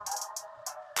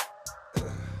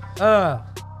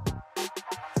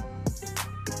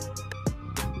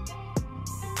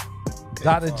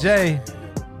Dr. J,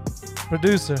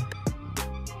 producer,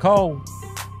 Cole,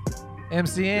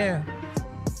 MCN.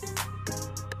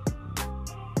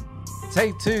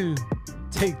 Take two.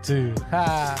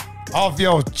 Ha. Off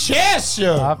your chest,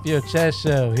 show. Off your chest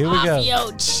show. Here we go. Off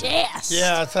your chest.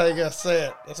 Yeah, that's how you gotta say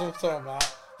it. That's what I'm talking about.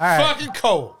 All right. Fucking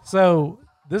cold. So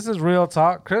this is Real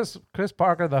Talk. Chris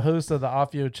Parker, the host of the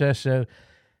Off Your Chest show.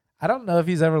 I don't know if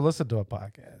he's ever listened to a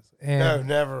podcast. And No,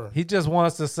 never. he just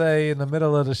wants to say in the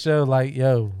middle of the show, like,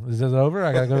 yo, is it over?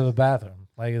 I got to go to the bathroom.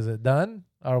 Like, is it done?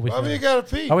 Or are we I mean, you finished? gotta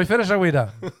pee. Are we finished or are we done?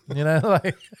 You know,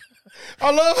 like.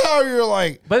 I love how you're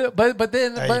like, But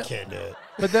then hey, you can't do it.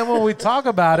 But then when we talk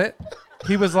about it,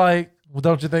 he was like, well,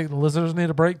 don't you think the listeners need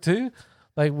a break too?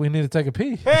 Like, we need to take a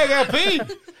pee. Hey, I gotta pee.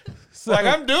 So, Like,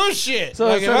 I'm doing shit. so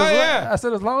Like, I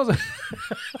said, as long as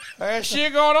I got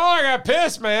shit going on, I got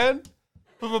pissed, man.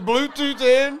 Put my Bluetooth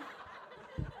in.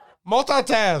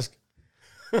 Multitask.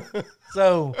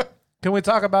 So, can we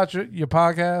talk about your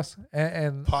podcast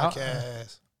and I'll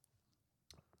Podcast.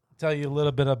 tell you a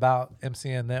little bit about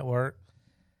MCN Network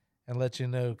and let you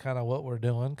know kind of what we're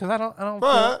doing? Because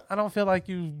I don't feel like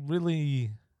you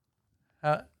really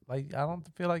I don't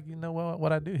feel like you know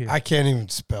what I do here. I can't even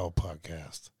spell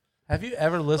podcast. Have you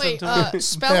ever listened Wait, to it?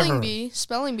 spelling Never. bee.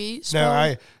 Spelling bee. No,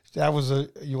 Spelling. that was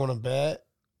you want to bet?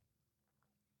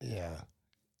 Yeah.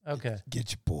 Okay.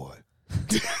 Get your boy.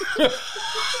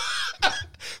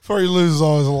 Before he loses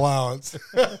all his allowance.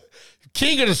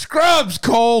 King of the scrubs,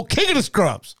 Cole. King of the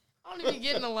scrubs. I don't even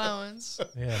get an allowance.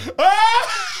 Yeah.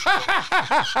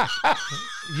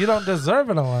 You don't deserve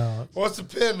an allowance. What's the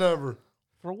pin number?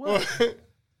 For what?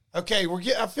 Okay,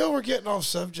 I feel we're getting off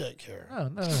subject here.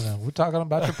 No. We're talking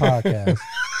about your podcast.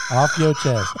 Off Your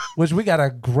Chest. Which we got a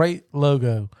great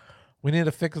logo. We need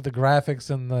to fix the graphics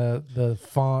and the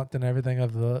font and everything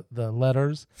of the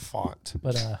letters. Font.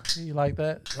 But you like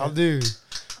that? I do.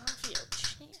 Off your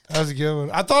chest. That was a good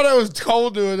one. I thought it was Cole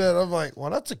doing that. I'm like, well,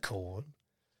 that's a cool one.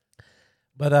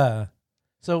 But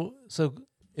so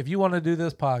if you want to do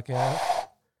this podcast,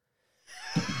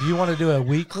 do you want to do it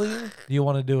weekly? Do you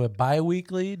want to do it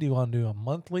bi-weekly? Do you want to do a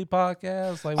monthly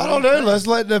podcast? Like, I what don't do you know. think? Let's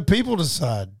let the people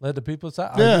decide. Let the people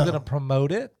decide. Are Yeah. you going to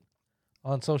promote it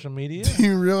on social media? Do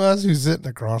you realize who's sitting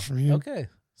across from you? Okay.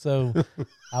 So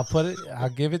I'll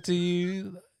give it to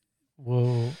you.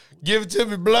 We'll Give it to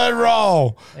me blood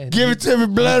raw. and Give you- it to me you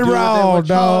blood do it raw, what you want.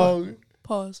 dog.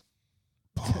 Pause.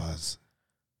 Pause.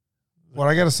 What,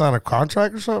 I got to sign a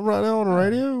contract or something right now on the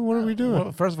radio? What are we doing?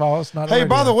 Well, first of all, it's not. Hey,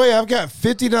 by the way, I've got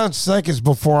 59 seconds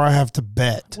before I have to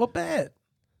bet. well, bet.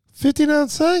 59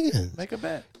 seconds. Make a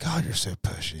bet. God, you're so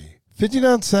pushy.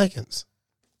 59 seconds.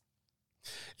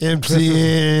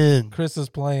 MCN. Chris is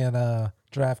playing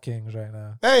DraftKings right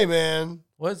now. Hey, man.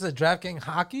 What is it? DraftKings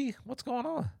hockey? What's going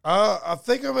on? I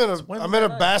think I'm in Wednesday a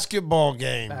night. basketball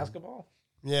game. Basketball.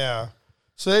 Yeah.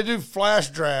 So they do flash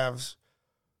drafts.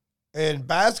 And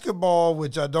basketball,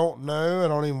 which I don't know, I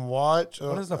don't even watch.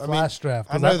 What is the I mean, flash draft?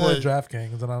 I Because I, know play that-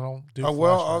 DraftKings and I don't do.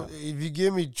 well, flash draft. if you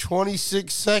give me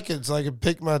 26 seconds, I can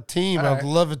pick my team. All I'd right.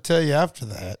 love to tell you after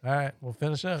that. All right, we'll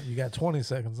finish up. You got 20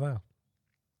 seconds now.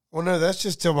 Well, no, that's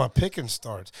just till my picking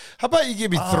starts. How about you give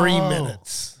me 3 Oh,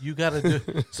 minutes? You got to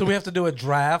do. So we have to do a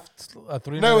draft. A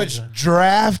 3 No, minute it's draft.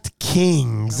 Draft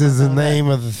Kings is the name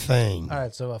of the thing. All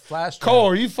right. So a flash draft. Cole,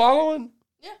 are you following?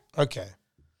 Yeah. Okay.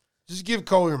 Just give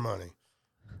Cole your money.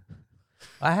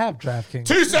 I have DraftKings.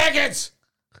 2 seconds.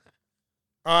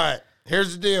 All right.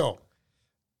 Here's the deal.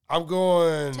 I'm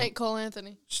going Take Cole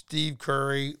Anthony. Steve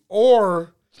Curry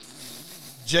or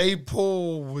Jay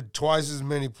Poole with twice as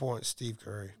many points. Steve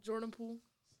Curry. Jordan Poole.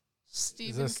 Is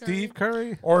Stephen it Steve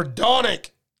Curry? Or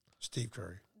Donick. Steve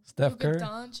Curry. Steph Luka Curry?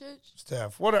 Doncic.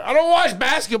 Steph. What? I don't watch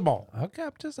basketball. Okay,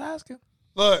 I'm just asking.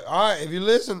 Look, all right. If you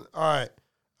listen, all right.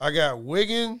 I got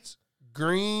Wiggins,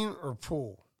 Green, or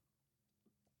Poole.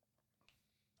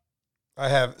 I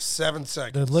have 7 The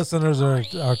seconds. listeners are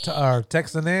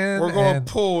texting in. We're going and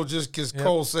to pull just because Yep.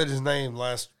 Cole said his name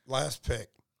last pick.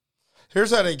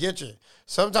 Here's how they get you.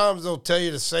 Sometimes they'll tell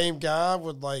you the same guy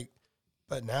with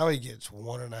but now he gets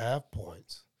 1.5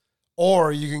 points.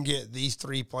 Or you can get these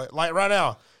 3 players. Like right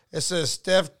now, it says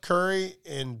Steph Curry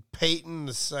and Peyton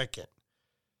the second.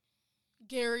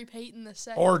 Gary Payton the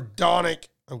second. Or Donick.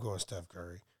 I'm going Steph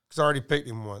Curry because I already picked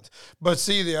him once. But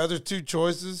see, the other 2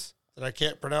 choices that I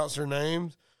can't pronounce their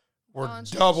names were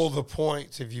Doncic. double the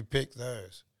points if you pick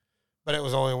those. But it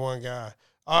was only one guy.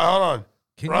 All right, hold on.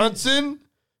 Can you- Brunson,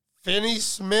 Finney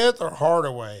Smith, or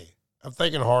Hardaway? I'm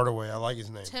thinking Hardaway. I like his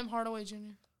name. Tim Hardaway Jr.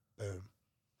 Boom.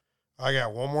 I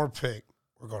got one more pick.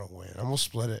 We're going to win. I'm going to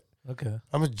split it. Okay.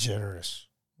 I'm a generous.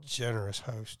 Generous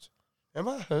host. Am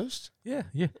I a host? Yeah.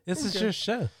 This is your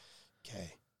show.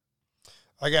 Okay.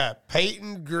 I got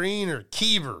Peyton Green or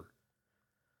Keever.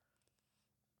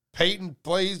 Peyton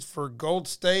plays for Gold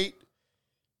State.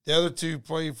 The other two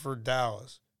play for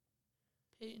Dallas.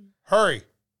 Peyton. Hurry.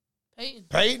 Peyton.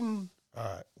 Peyton. All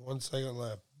right. 1 second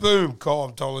left. Boom. Call.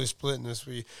 I'm totally splitting this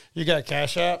week. You got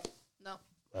Cash App? No.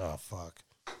 Oh, fuck.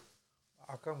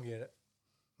 I'll come get it.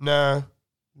 No,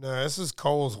 this is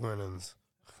Cole's winnings.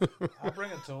 I'll bring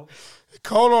it to him.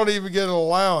 Cole don't even get an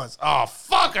allowance. Oh,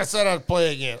 fuck. I said I'd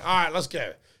play again. All right, let's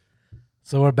go.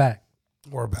 So we're back.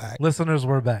 We're back. Listeners,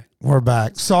 we're back. We're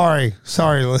back. Sorry,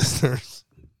 listeners.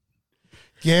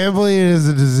 Gambling is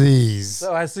a disease.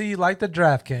 So I see you like the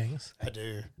DraftKings. I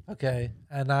do. Okay.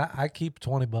 And I keep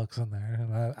 $20 in there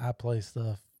and I play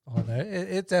stuff on there.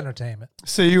 It's entertainment.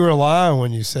 So you were lying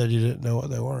when you said you didn't know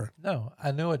what they were. No, I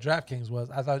knew what DraftKings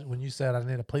was. I thought when you said I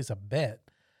need to place a bet,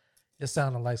 it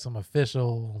sounded like some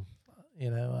official,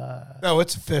 No,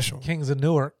 it's official. Kings of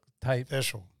Newark type.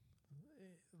 Official.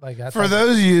 Like For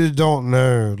those of you that don't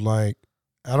know, like,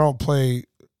 I don't play,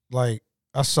 like,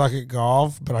 I suck at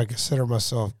golf, but I consider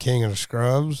myself king of the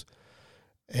scrubs.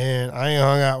 And I ain't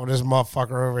hung out with this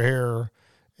motherfucker over here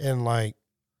in, like,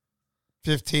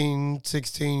 15,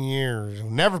 16 years. We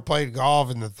never played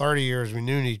golf in the 30 years we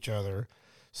knew each other.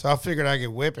 So I figured I could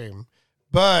whip him.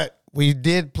 But we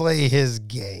did play his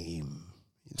game.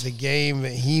 The game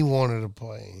that he wanted to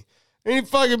play. And he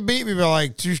fucking beat me by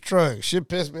like 2 strokes. Shit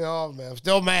pissed me off, man. I'm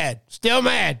still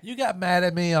mad. You got mad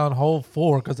at me on hole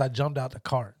 4 because I jumped out the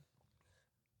cart.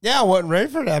 Yeah, I wasn't ready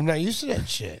for that. I'm not used to that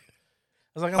shit.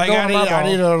 I was like, I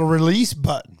need a release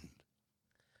button.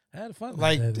 I had fun.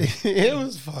 Like, it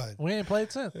was fun. We ain't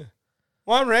played since.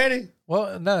 Well, I'm ready.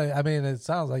 Well, no, I mean, it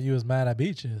sounds like you was mad I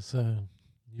beat you. So,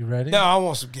 you ready? No, I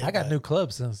want some get I got back. new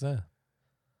clubs since then.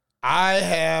 I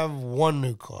have 1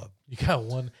 new club. You got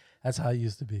one. That's how it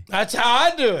used to be. That's how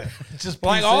I do it. Just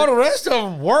Like piece all it. the rest of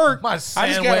them work. My I just got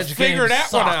to sandwich figure game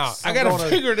that one out. sucks. I I'm got to gonna-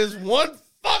 figure this one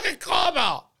fucking club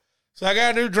out. So I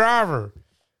got a new driver.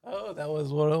 Oh, that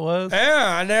was what it was?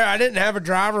 Yeah, I didn't have a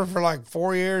driver for like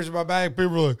 4 years in my bag.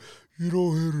 People were like, you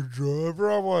don't hit a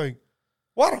driver? I'm like,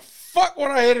 why the fuck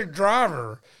would I hit a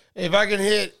driver if I can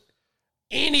hit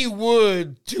any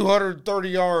wood 230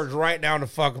 yards right down the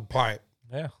fucking pipe?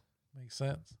 Yeah, makes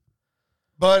sense.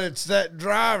 But it's that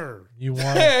driver. You want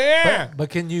Yeah. But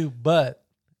can you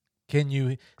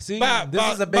see,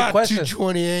 this is a big about question.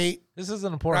 228 This is an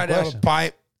right important down question. the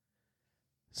pipe.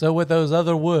 So with those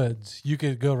other woods, you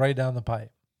could go right down the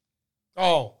pipe.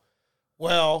 Oh,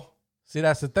 well. See,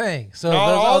 that's the thing. So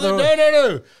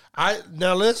No.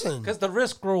 Now listen. because the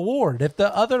risk reward, if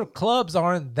the other clubs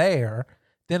aren't there,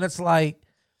 then it's like,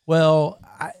 well,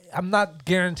 I'm not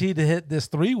guaranteed to hit this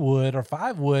 3 wood or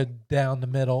 5 wood down the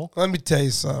middle. Let me tell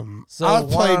you something. So I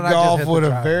why played don't I just golf hit the with a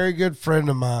driver? very good friend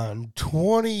of mine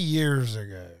 20 years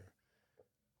ago.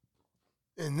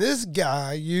 And this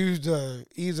guy used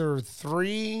either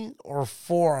 3 or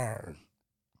 4 iron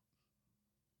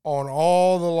on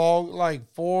all the long,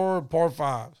 like 4 par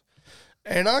 5s.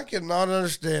 And I could not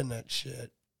understand that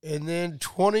shit. And then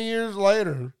 20 years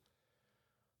later,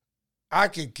 I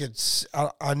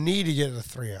need to get a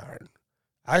 3 iron.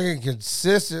 I can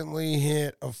consistently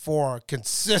hit a 4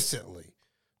 consistently.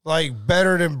 Like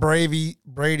better than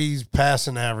Brady's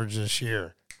passing average this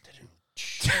year.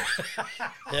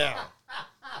 Yeah.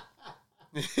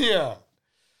 Yeah.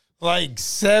 Like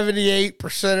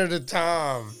 78% of the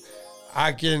time,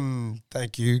 I can,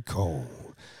 thank you, Cole.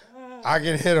 I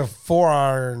can hit a 4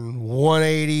 iron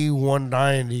 180,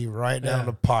 190 right down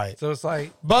the pipe. So it's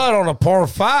like, But on a par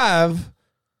 5,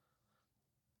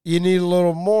 you need a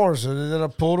little more. So then I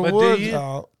pull the But do woods you?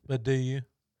 out. but do you?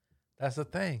 That's the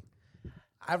thing.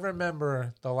 I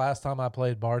remember the last time I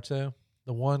played Bartow,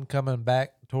 the one coming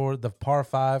back toward the par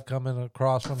 5 coming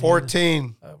across from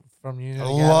 14. from Union. I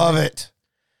Academy. love it.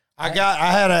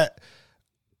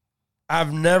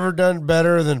 I've never done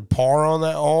better than par on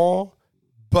that hole,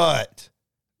 but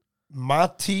my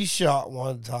tee shot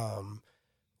one time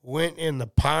went in the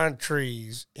pine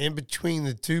trees in between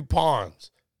the 2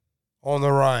 ponds on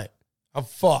the right. I'm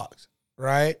fucked,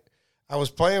 right? I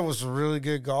was playing with some really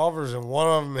good golfers, and one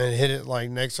of them had hit it like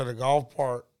next to the golf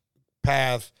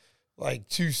path, like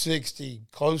 260,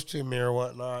 close to me or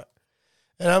whatnot.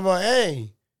 And I'm like,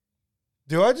 hey,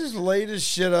 do I just lay this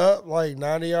shit up like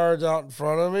 90 yards out in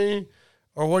front of me?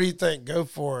 Or what do you think? Go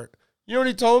for it. You know what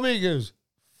he told me? He goes,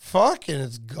 fucking,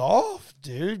 it's golf,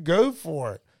 dude. Go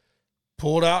for it.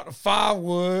 Pulled out the 5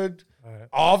 wood All right.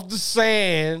 off the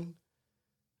sand,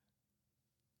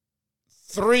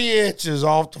 3 inches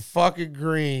off the fucking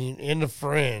green in the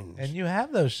fringe. And you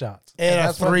have those shots. And I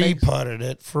that's what 3-putted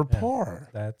it for par.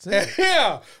 That's it.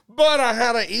 Yeah, but I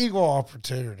had an eagle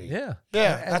opportunity. Yeah.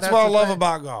 Yeah, And that's what I the love thing.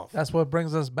 about golf. That's what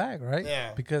brings us back, right?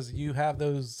 Yeah. Because you have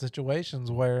those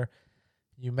situations where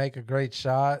you make a great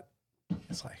shot.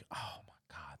 It's like, oh my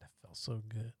God, that felt so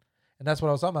good. And that's what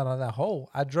I was talking about on that hole.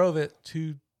 I drove it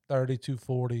 230,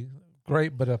 240.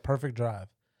 Great, but a perfect drive.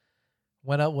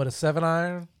 Went up with a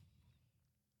 7-iron,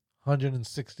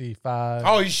 165.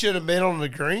 Oh, you should have been on the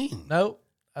green. Nope.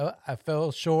 I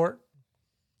fell short.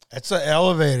 That's an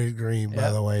elevated green, by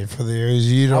Yep. the way, for the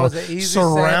areas you know. was an easy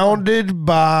Surrounded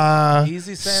by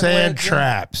Easy sand sand wedge in.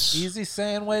 traps. Easy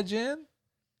sand wedge in,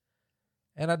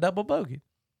 and I double bogey.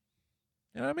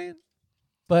 You know what I mean?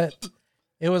 But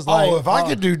it was like, If I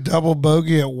could do double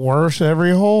bogey at worst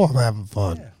every hole, I'm having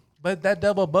fun. yeah. But that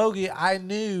double bogey, I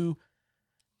knew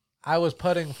I was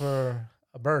putting for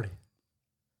a birdie.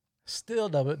 Still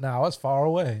double. Now I was far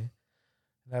away.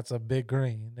 That's a big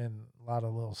green and a lot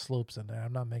of little slopes in there.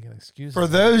 I'm not making excuses. For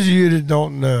those of you that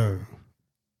don't know,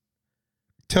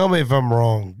 tell me if I'm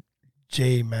wrong,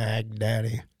 J Mag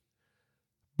Daddy.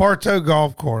 Bartow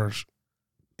Golf Course,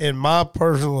 in my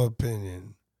personal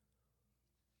opinion,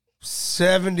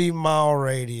 70-mile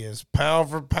radius, pound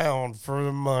for pound for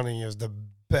the money, is the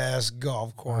best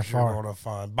golf course you're far. going to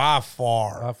find. By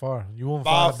far. By far, you won't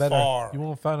By find a better. far. You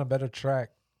won't find a better track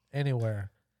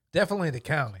anywhere. Definitely the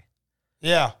county.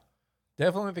 Yeah.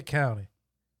 Definitely the county.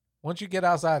 Once you get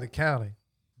outside the county,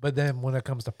 but then when it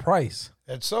comes to price,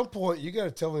 At some point, you got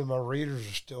to tell me my readers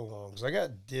are still on because I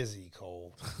got dizzy,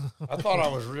 Cole. I thought I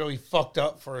was really fucked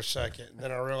up for a second, and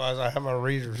then I realized I have my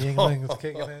readers Yingling on. is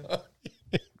kicking in.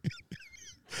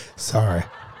 Sorry.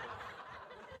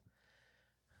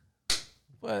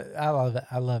 But I love it.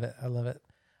 I love it. I love it.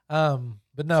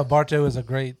 But no, Bartow is a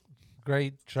great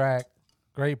track,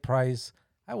 great price.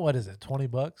 What is it? $20,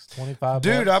 $25?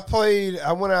 Dude,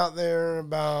 I went out there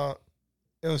about,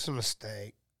 it was a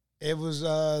mistake. It was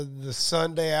the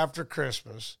Sunday after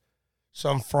Christmas. So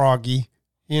I'm froggy.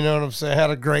 You know what I'm saying?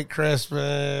 Had a great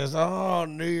Christmas. Oh,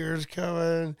 New Year's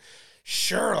coming.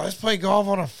 Sure, let's play golf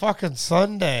on a fucking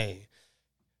Sunday.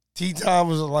 Tee time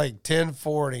was at like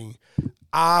 10:40.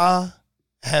 I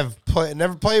have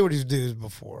never played with these dudes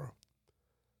before.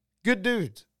 Good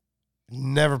dudes.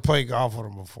 Never played golf with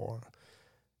them before.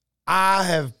 I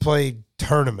have played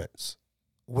tournaments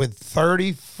with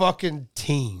 30 fucking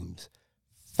teams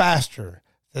faster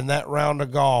than that round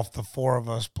of golf the four of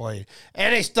us played.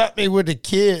 And they stuck me with the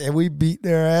kid, and we beat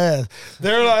their ass.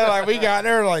 They're like we got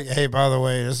there like, hey, by the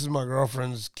way, this is my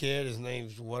girlfriend's kid. His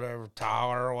name's whatever,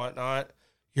 Tyler or whatnot.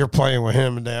 You're playing with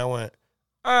him. And then I went,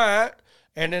 all right.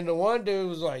 And then the one dude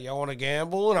was like, y'all want to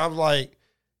gamble? And I was like,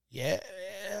 yeah.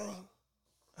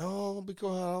 Oh,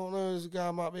 because I don't know. This guy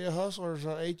might be a hustler or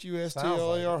something.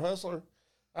 H-U-S-T-L-E-R hustler.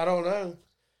 I don't know.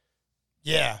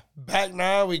 Yeah. Back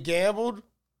now, we gambled.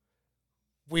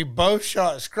 We both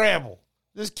shot scramble.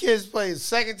 This kid's playing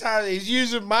second time. He's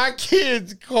using my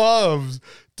kid's clubs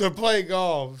to play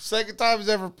golf. Second time he's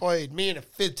ever played. Me and a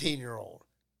 15-year-old.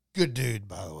 Good dude,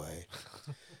 by the way.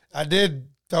 I did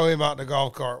throw him out in the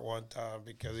golf cart one time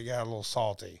because he got a little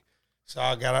salty. So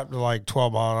I got up to like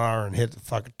 12 mile an hour and hit the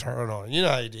fucking turn on it. You know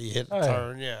how you do, you hit the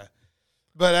turn, yeah.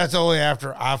 But that's only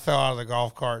after I fell out of the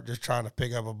golf cart just trying to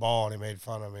pick up a ball, and he made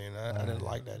fun of me, and I didn't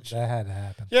like that shit. That had to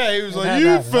happen. Yeah, he was It like, had you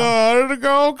to happen, fell out of the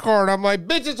golf cart. I'm like,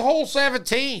 bitch, it's hole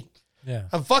 17. Yeah.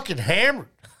 I'm fucking hammered.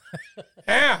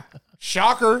 Yeah.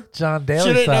 Shocker. John Daly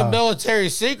Shit ain't no style. military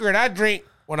secret. I drink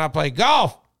when I play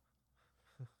golf.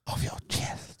 Off your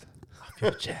chest. Off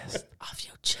your chest. Off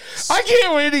your chest. I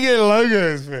can't wait to get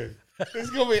logos, man. It's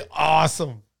going to be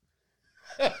awesome.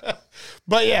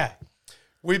 But yeah,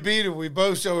 we beat it. We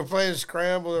both, so we're playing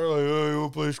scramble. They're like, oh, you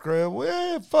want to play scramble?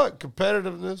 Yeah, fuck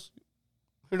competitiveness.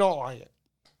 Who don't like it?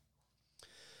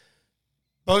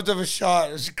 Both of us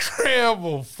shot a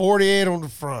scramble, 48 on the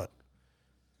front.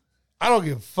 I don't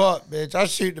give a fuck, bitch. I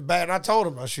shoot the back. And I told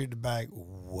him I shoot the back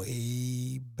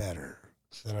way better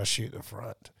than I shoot the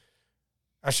front.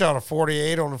 I shot a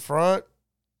 48 on the front.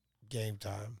 Game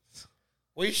time.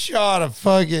 We shot a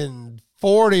fucking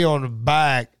 40 on the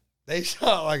back. They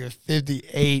shot like a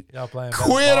 58. Y'all playing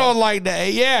Quit ball? on like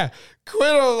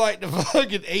quit on like the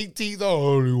fucking 18th. Oh,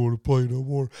 I don't even want to play no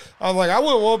more. I'm like, I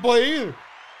wouldn't want to play either.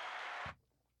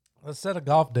 Let's set a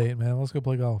golf date, man. Let's go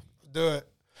play golf. Do it.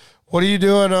 What are you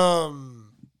doing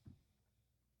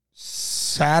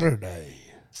Saturday?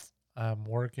 I'm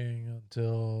working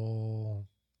until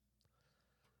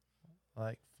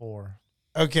like 4.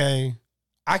 Okay.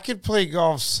 I could play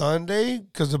golf Sunday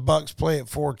because the Bucks play at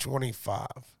 4:25.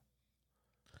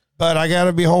 But I got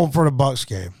to be home for the Bucks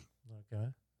game. Okay.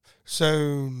 So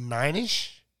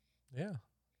 9-ish? Yeah.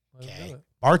 Let's do Okay. it.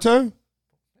 Barto?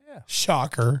 Yeah.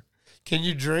 Shocker. Can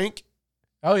you drink?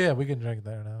 Oh yeah, we can drink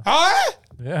there now. Huh?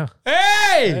 Yeah.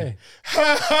 Hey! Hey.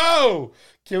 Ho!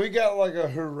 Can we got like a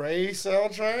hooray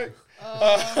soundtrack?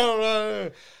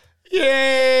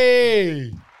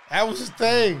 Yay! That was the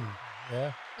thing.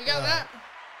 Yeah. We got that.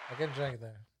 I can drink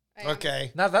there. Hey,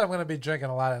 Okay. Not that I'm gonna be drinking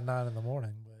a lot at 9 in the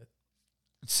morning, but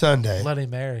Sunday. Bloody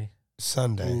Mary.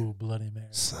 Sunday. Ooh, Bloody Mary.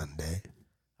 Sunday.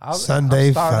 I'm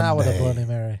Sunday starting out with a Funday. Bloody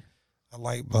Mary. I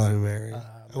like Bloody Mary. Uh,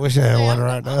 I wish I had Hey, one I'm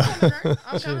right coming, now. right?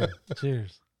 I'm coming.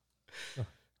 Cheers.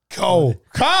 Cole.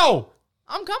 Cole!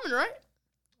 I'm coming, right?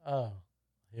 Oh,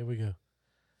 here we go.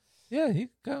 Yeah, you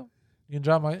can go. You can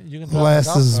drive my. You can drive Less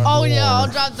my golf is cart. Oh yeah, More.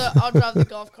 I'll drive the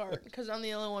golf cart because I'm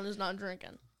the only one who's not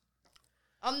drinking.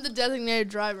 I'm the designated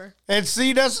driver. And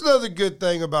see, that's another good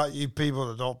thing about you people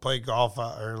that don't play golf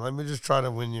out there. Let me just try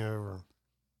to win you over.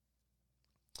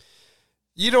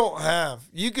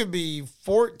 You could be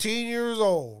 14 years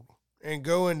old and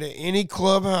go into any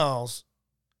clubhouse.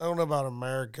 I don't know about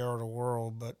America or the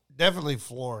world, but definitely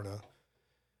Florida,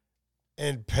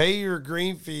 and pay your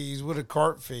green fees with a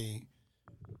cart fee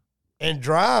and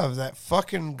drive that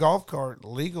fucking golf cart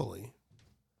legally.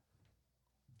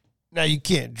 Now, you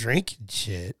can't drink and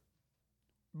shit,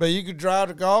 but you could drive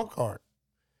the golf cart.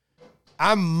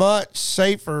 I'm much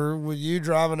safer with you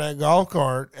driving that golf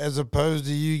cart as opposed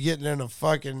to you getting in a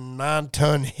fucking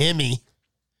 9-ton Hemi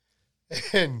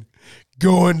and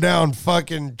going down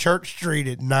fucking Church Street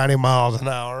at 90 miles an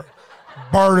hour,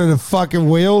 burning the fucking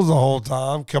wheels the whole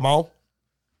time. Come on.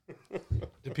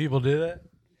 Do people do that?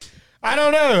 I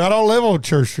don't know. I don't live on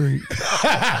Church Street.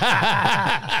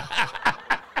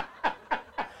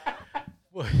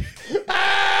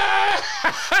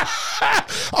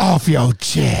 Off your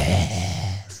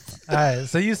chest. All right.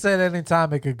 So you said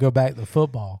anytime it could go back to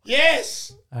football.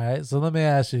 Yes. All right. So let me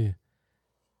ask you.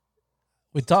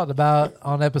 We talked about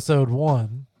on episode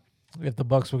 1 if the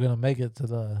Bucks were going to make it to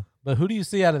the. But who do you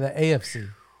see out of the AFC?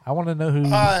 I want to know who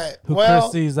right, who well-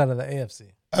 Chris sees out of the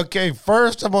AFC. Okay,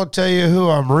 first I'm going to tell you who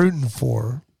I'm rooting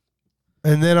for,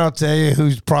 and then I'll tell you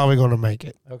who's probably going to make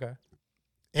it Okay.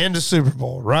 in the Super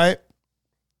Bowl, right?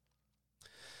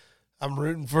 I'm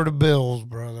rooting for the Bills,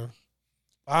 brother.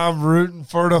 I'm rooting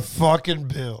for the fucking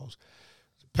Bills.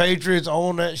 The Patriots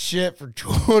own that shit for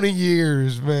 20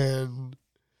 years, man.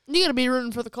 You gotta be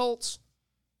rooting for the Colts.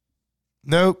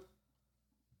 Nope.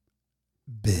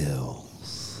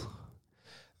 Bills.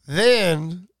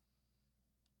 Then,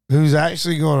 who's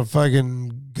actually going to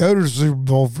fucking go to the Super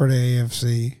Bowl for the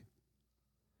AFC?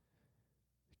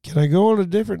 Can I go on a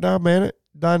different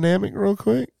dynamic real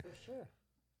quick? Sure.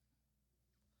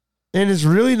 And it's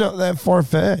really not that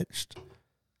far-fetched.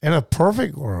 In a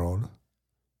perfect world,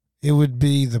 it would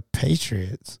be the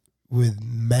Patriots with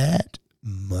Matt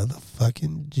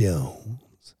motherfucking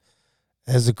Jones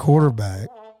as a quarterback.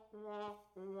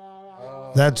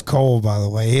 That's Cole, by the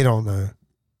way. He don't know.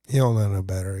 He don't know no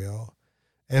better, y'all.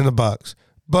 And the Bucks.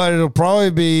 But it'll probably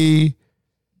be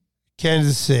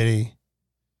Kansas City.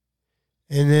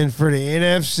 And then for the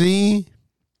NFC,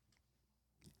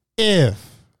 if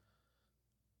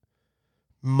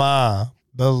my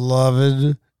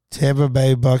beloved Tampa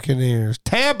Bay Buccaneers.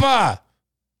 Tampa!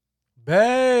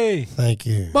 Bay. Thank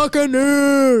you.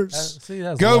 Buccaneers. See,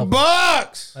 that's Go level.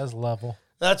 Bucks! That's level.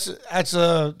 That's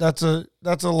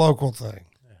a local thing.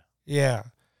 Yeah.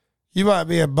 You might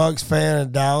be a Bucks fan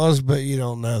in Dallas, but you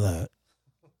don't know that.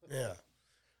 Yeah.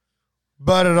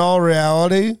 But in all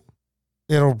reality,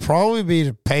 it'll probably be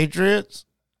the Patriots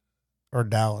or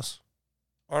Dallas.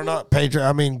 Or not Patriots,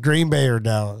 I mean Green Bay or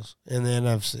Dallas in the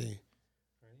NFC.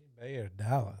 Green Bay or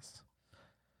Dallas?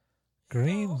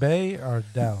 Green Bay or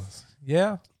Dallas?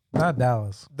 Yeah, not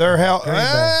Dallas. They're hell. Green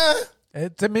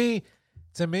Bay.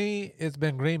 To me, it's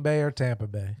been Green Bay or Tampa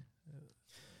Bay.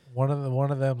 One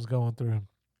of them's going through.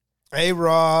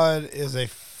 A-Rod is a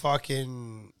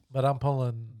fucking But I'm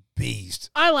pulling. beast.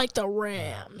 I like the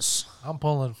Rams. I'm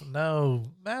pulling. No,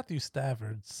 Matthew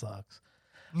Stafford sucks.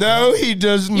 No, he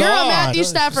does not. You're a Matthew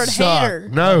Stafford Suck. hater.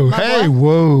 No, My hey, boy.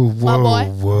 whoa, My whoa,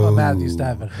 boy. whoa. I'm a Matthew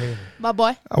Stafford hater. My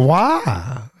boy.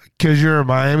 Why? Because you're a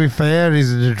Miami fan.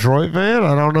 He's a Detroit fan.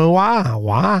 I don't know why.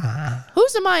 Why?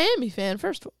 Who's a Miami fan?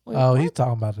 First of all. Oh, he's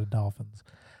talking about the Dolphins.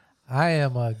 I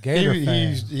am a Gator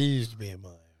fan. He used to be a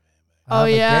Miami. Oh I'm a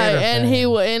yeah, Gator and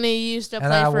fan. he used to And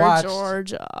play I for watched-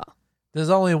 Georgia. There's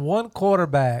only one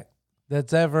quarterback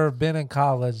that's ever been in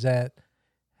college that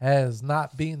has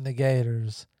not beaten the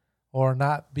Gators or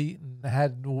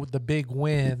had the big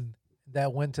win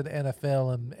that went to the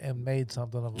NFL and made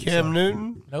something of himself. Cam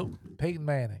Newton. Nope. Peyton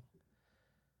Manning.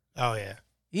 Oh, yeah.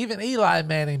 Even Eli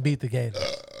Manning beat the Gators.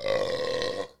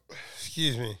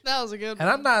 Excuse me. That was a good And one.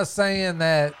 I'm not saying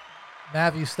that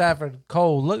Matthew Stafford,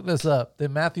 Cole, look this up.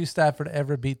 Did Matthew Stafford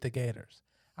ever beat the Gators?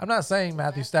 I'm not saying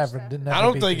Matthew Stafford didn't ever I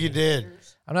don't beat think the he Gators. did.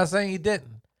 I'm not saying he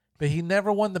didn't, but he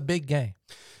never won the big game.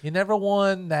 He never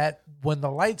won that when the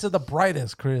lights are the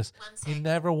brightest, Chris. He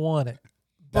never won it.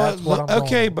 That's what I'm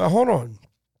okay, going. but hold on.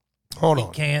 Hold He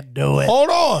on. can't do it. Hold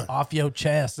on. Off your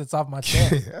chest. It's off my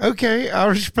chest. Okay, I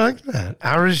respect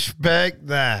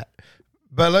that.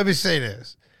 But let me say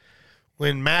this.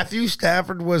 When Matthew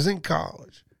Stafford was in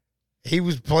college, he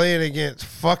was playing against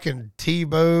fucking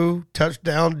Tebow,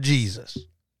 touchdown Jesus.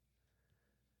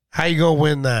 How you going to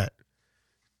win that?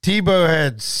 Tebow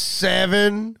had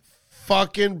 7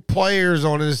 fucking players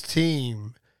on his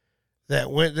team that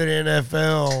went to the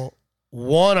NFL.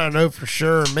 One I know for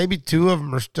sure. Maybe 2 of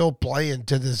them are still playing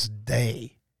to this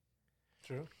day.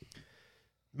 True.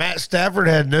 Matt Stafford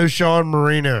had no Sean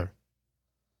Marino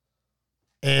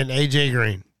and AJ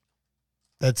Green.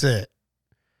 That's it.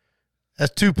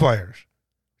 That's 2 players.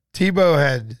 Tebow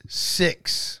had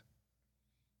 6.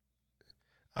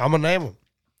 I'm going to name them.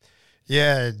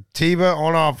 Yeah, Tebow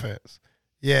on offense.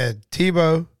 Yeah,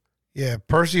 Tebow. Yeah,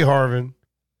 Percy Harvin.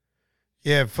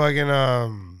 Yeah, fucking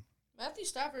Matthew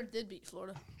Stafford did beat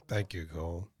Florida Thank you,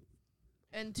 Cole.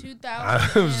 in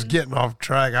 2000. I was getting off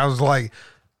track. I was like,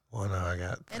 well, no, I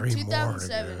got In 3 more.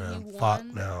 2007, to he go. Fuck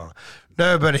won. no.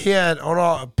 No, but he had on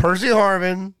all Percy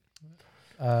Harvin,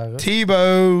 Uh,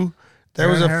 Tebow. There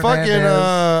was a Aaron fucking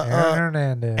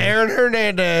Hernandez. Aaron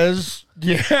Hernandez.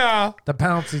 Yeah. The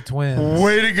Pouncey twins.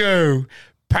 Way to go.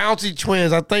 Pouncey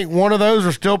twins. I think one of those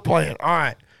are still playing. All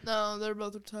right. No, they're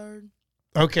both retired.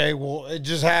 Okay, well, it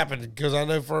just happened because I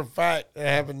know for a fact it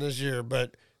happened this year.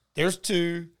 But there's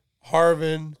 2.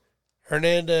 Harvin,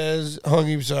 Hernandez hung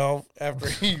himself after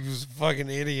he was a fucking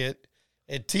idiot.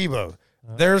 And Tebow.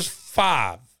 There's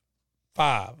 5.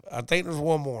 5. I think there's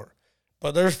one more.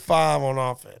 But there's 5 on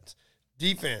offense.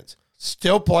 Defense,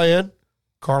 still playing.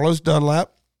 Carlos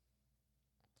Dunlap.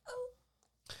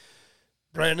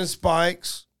 Brandon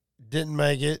Spikes didn't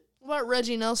make it. What about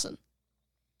Reggie Nelson?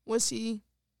 Was he?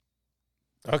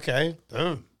 Okay,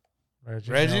 boom.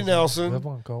 Reggie Reggie Nelson. Good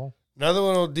one, Cole. Another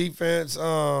one on defense.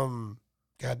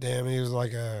 Goddamn, he was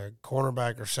like a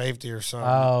cornerback or safety or something.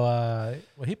 Oh,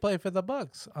 well, he played for the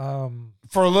Bucks.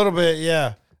 For a little bit,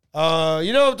 yeah.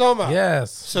 You know what I'm talking about?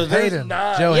 Yes. So there's Hayden.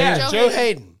 9. Joe yeah, Hayden. Joe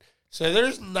Hayden. So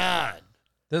there's 9.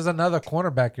 There's another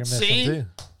cornerback you're missing See? too.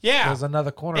 Yeah. There's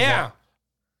another cornerback. Yeah.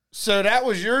 So that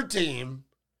was your team.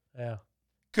 Yeah.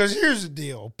 Because here's the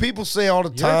deal. People say all the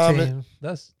Your time. team.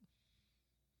 That's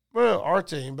Well, our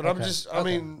team, but I'm Okay. just, I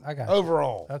Okay. mean, I got you.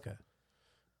 overall. okay.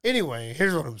 Anyway,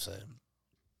 here's what I'm saying.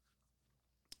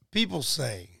 People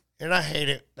say, and I hate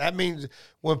it. That means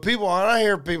when I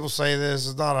hear people say this,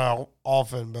 it's not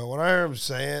often, but when I hear them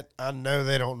say it, I know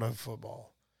they don't know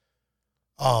football.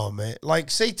 Oh, man. Like,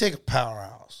 say take a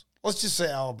powerhouse. Let's just say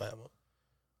Alabama.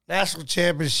 National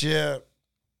championship,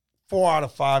 4 out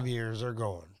of 5 years, they're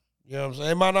going. You know what I'm saying?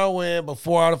 They might not win, but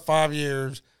 4 out of 5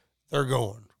 years, they're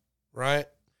going. Right?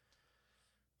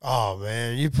 Oh,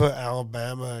 man, you put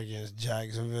Alabama against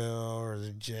Jacksonville or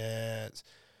the Jets,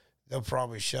 they'll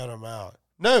probably shut them out.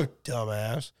 No,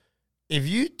 dumbass. If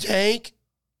you take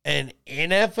an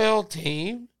NFL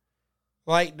team,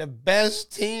 like the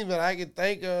best team that I can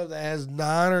think of that has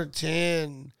 9 or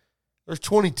 10, there's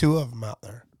 22 of them out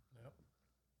there. Yep.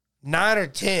 9 or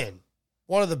 10.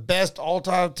 One of the best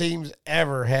all-time teams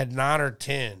ever had 9 or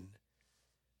 10.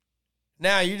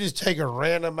 Now you just take a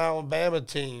random Alabama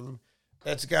team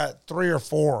that's got 3 or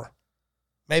 4,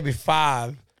 maybe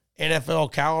 5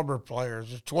 NFL caliber players.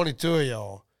 There's 22 of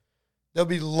y'all. They'll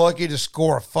be lucky to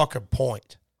score a fucking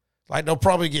point. Like, they'll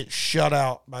probably get shut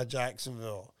out by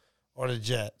Jacksonville or the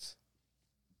Jets.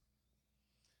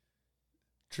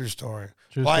 True story.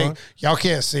 True like, story. y'all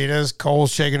can't see this.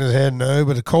 Cole's shaking his head no,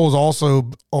 but Cole's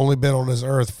also only been on this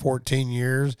earth 14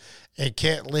 years and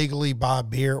can't legally buy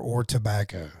beer or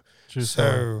tobacco. True story.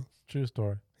 So True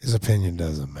story. his opinion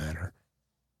doesn't matter.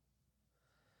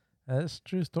 That's a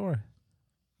true story.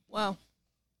 Wow.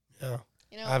 Yeah.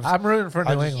 You know, I'm rooting for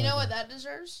New England. you know what that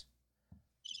deserves?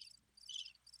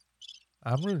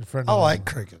 I'm rooting for New I like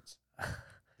England. crickets.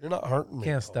 You're not hurting me.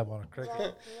 Can't step on a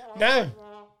cricket. No.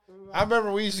 I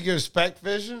remember we used to go speck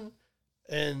fishing,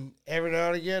 and every now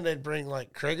and again they'd bring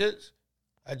like crickets.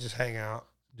 I'd just hang out.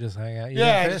 Just hang out. You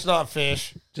Yeah, didn't it's fish? not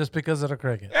fish. Just because of the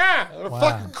cricket. Yeah, they're Wow.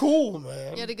 fucking cool,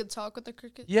 man. You had a good talk with the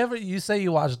cricket? You say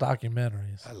you watch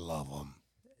documentaries. I love them.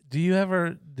 Do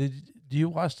you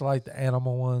watch the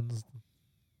animal ones?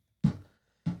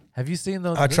 Have you seen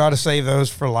those? I try to save those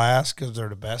for last because they're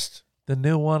the best. The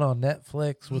new one on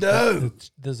Netflix. With No.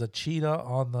 There's a cheetah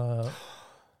on the.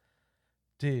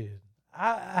 Dude,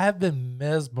 I have been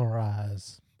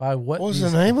mesmerized by what. What's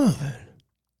the name of it?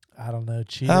 I don't know.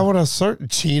 Cheetah. How would I search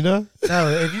cheetah? No,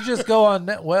 if you just go on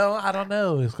net, well, I don't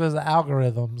know. It's because of the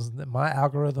algorithms. My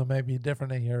algorithm may be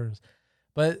different than yours,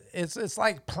 but it's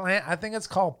like I think it's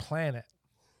called Planet.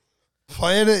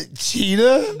 Planet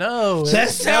Cheetah? No, That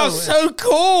sounds so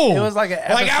cool. It was like an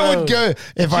episode. Like I would go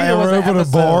if I Cheetah was ever an open a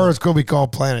episode. bar, it's gonna be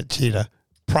called Planet Cheetah.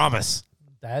 Promise.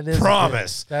 That is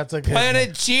Promise. That's a good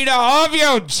Planet Cheetah off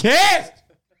your chest.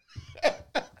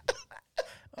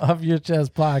 Off Your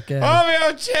Chest podcast. Off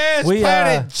your chest. We,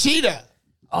 Planet Cheetah.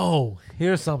 Oh,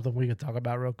 here's something we could talk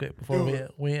about real quick before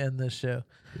we end this show.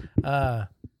 Have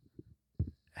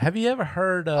you ever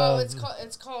heard of?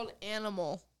 It's called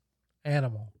Animal.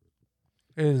 Animal.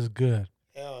 It is good.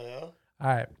 Hell yeah. All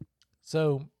right.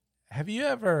 So, have you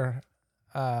ever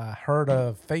heard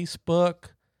of Facebook?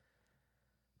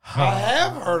 I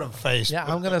have heard of Facebook. Yeah,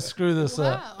 I'm gonna screw this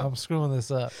up. Wow. I'm screwing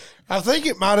this up. I think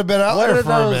it might have been out What there are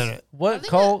for a those? minute. What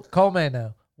Cole may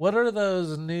know? What are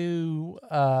those new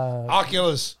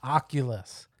Oculus.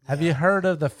 Oculus? Have you heard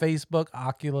of the Facebook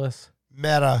Oculus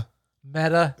Meta.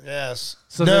 Meta? Yes.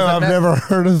 So no, there's a I've never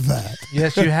heard of that.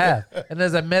 Yes, you have. And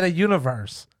there's a Meta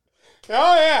universe.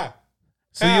 Oh, yeah.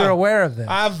 So Yeah. you're aware of this.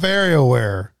 I'm very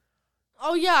aware.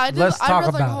 Oh yeah, I did. Let's I talk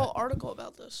read like a about whole it. article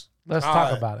about this. Let's All talk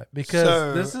right. about it because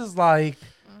So- this is like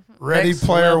Ready Next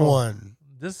Player level. One.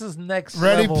 this is next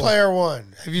Ready level. Player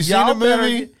One. Have you seen Y'all the better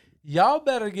movie? get- Y'all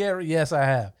better get. Yes, I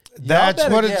have. Y'all That's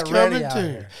better what get it's ready coming out to.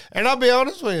 here. And I'll be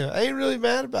honest with you, I ain't really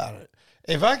mad about it.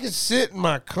 If I could sit in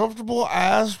my comfortable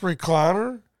ass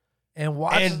recliner And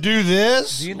watch. and do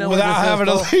this Do you know what without this is having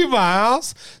to called? leave my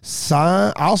house,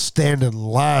 I'll stand in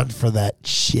line for that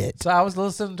shit. So I was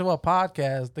listening to a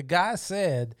podcast. The guy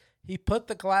said he put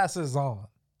the glasses on.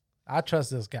 I trust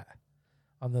this guy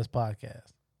on this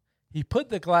podcast. He put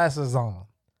the glasses on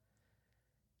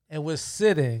and was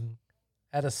sitting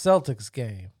at a Celtics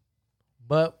game.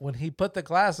 But when he put the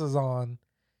glasses on,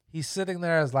 he's sitting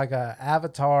there as like a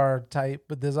avatar type,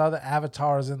 but there's other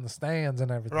avatars in the stands and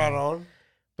everything. Right on.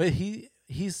 But he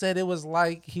said it was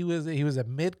like he was at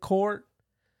mid-court.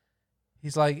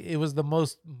 He's like, it was the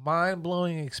most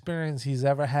mind-blowing experience he's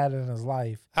ever had in his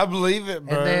life. I believe it,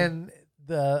 bro. And then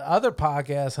the other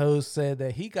podcast host said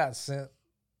that he got sent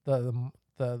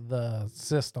the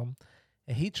system,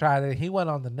 and he tried it. He went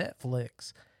on the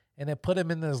Netflix, and it put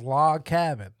him in this log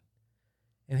cabin.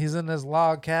 And he's in this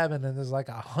log cabin, and there's like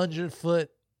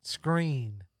 100-foot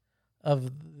screen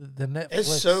of the Netflix.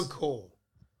 It's so cool.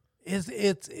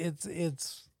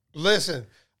 It's Listen,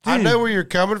 I Dude. know where you're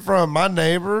coming from. My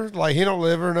neighbor, like, he don't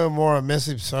live here no more. I miss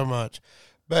him so much.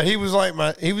 But he was like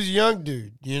he was a young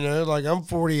dude, you know, like I'm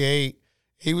 48.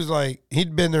 He was like,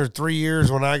 he'd been there 3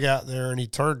 years when I got there, and he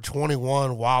turned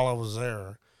 21 while I was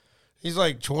there. He's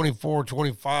like 24,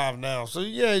 25 now. So,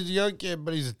 yeah, he's a young kid,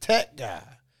 but he's a tech guy,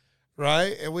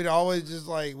 right? And we'd always just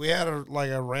like, we had a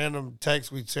random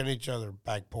text we'd send each other,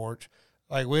 back porch.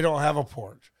 Like, we don't have a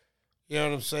porch. You know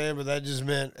what I'm saying? But that just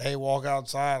meant, hey, walk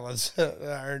outside. Let's sit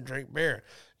there and drink beer.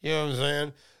 You know what I'm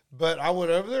saying? But I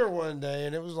went over there one day,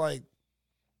 and it was like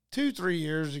 2-3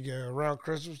 years ago around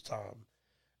Christmas time.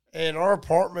 And our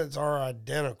apartments are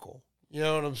identical. You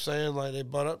know what I'm saying? Like, they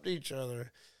butt up to each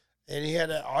other. And he had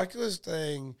that Oculus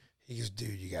thing. He goes,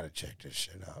 dude, you got to check this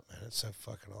shit out, man. It's so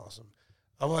fucking awesome.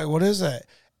 I'm like, what is that?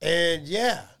 And,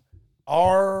 yeah,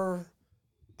 our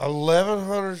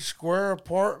 1,100 square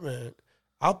apartment,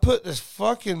 I put this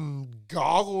fucking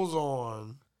goggles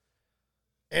on,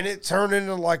 and it turned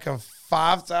into like a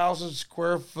 5,000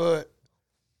 square foot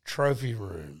trophy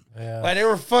room. Yeah. Like, they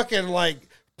were fucking like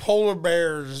polar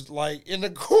bears, like in the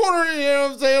corner, you know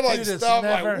what I'm saying? Like, Dude, it's stuff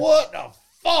never- like, what the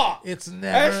fuck? It's That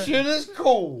never shit is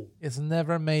cool. it's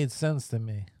never made sense to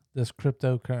me, this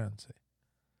cryptocurrency.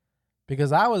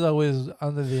 Because I was always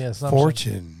under the assumption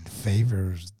Fortune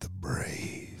favors the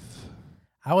brave.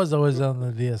 I was always under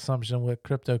the assumption with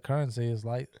cryptocurrency is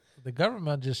like the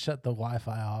government just shut the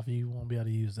Wi-Fi off. You won't be able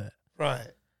to use that. Right.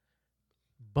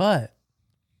 But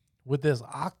with this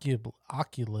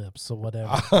Oculus or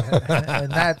whatever,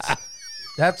 and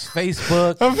that's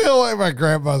Facebook. I feel like my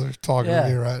grandmother's talking Yeah. to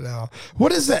me right now.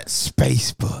 What is that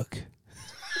Spacebook?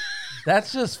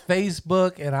 That's just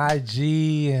Facebook and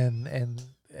IG and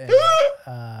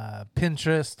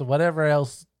Pinterest or whatever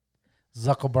else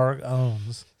Zuckerberg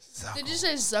owns. Did you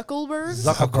say Zuckerberg?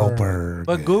 Zuckerberg.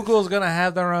 But Google's gonna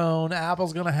have their own.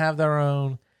 Apple's gonna have their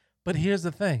own. But here's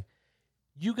the thing: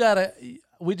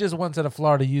 we just went to the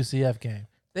Florida UCF game.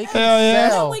 They can Hell yeah.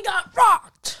 sell. We got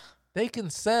rocked. They can We'll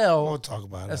sell talk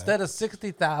about it. instead of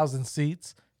 60,000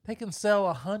 seats. they can sell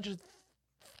 100,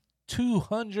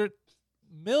 200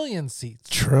 million seats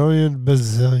Trillion,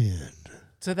 bazillion.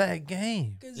 to that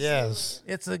game. Yes.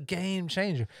 It's a game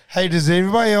changer. Hey, does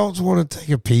anybody else want to take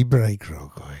a pee break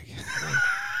real quick?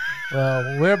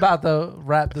 Well, we're about to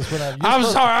wrap this one up. I'm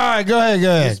sorry. All right, go ahead.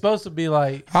 You're supposed to be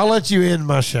like, I'll let you end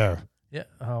my show. yeah.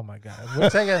 Oh my God. We're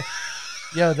taking.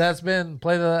 Yo, that's been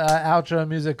play the outro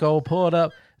music. Cole, pull it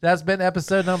up. That's been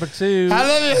episode number 2. I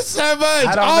love you so much.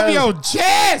 I don't Off know. your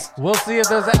chest. We'll see if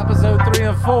there's episode 3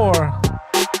 and 4.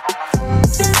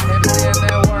 MCN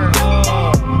Network.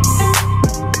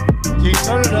 Can you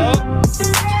turn it up?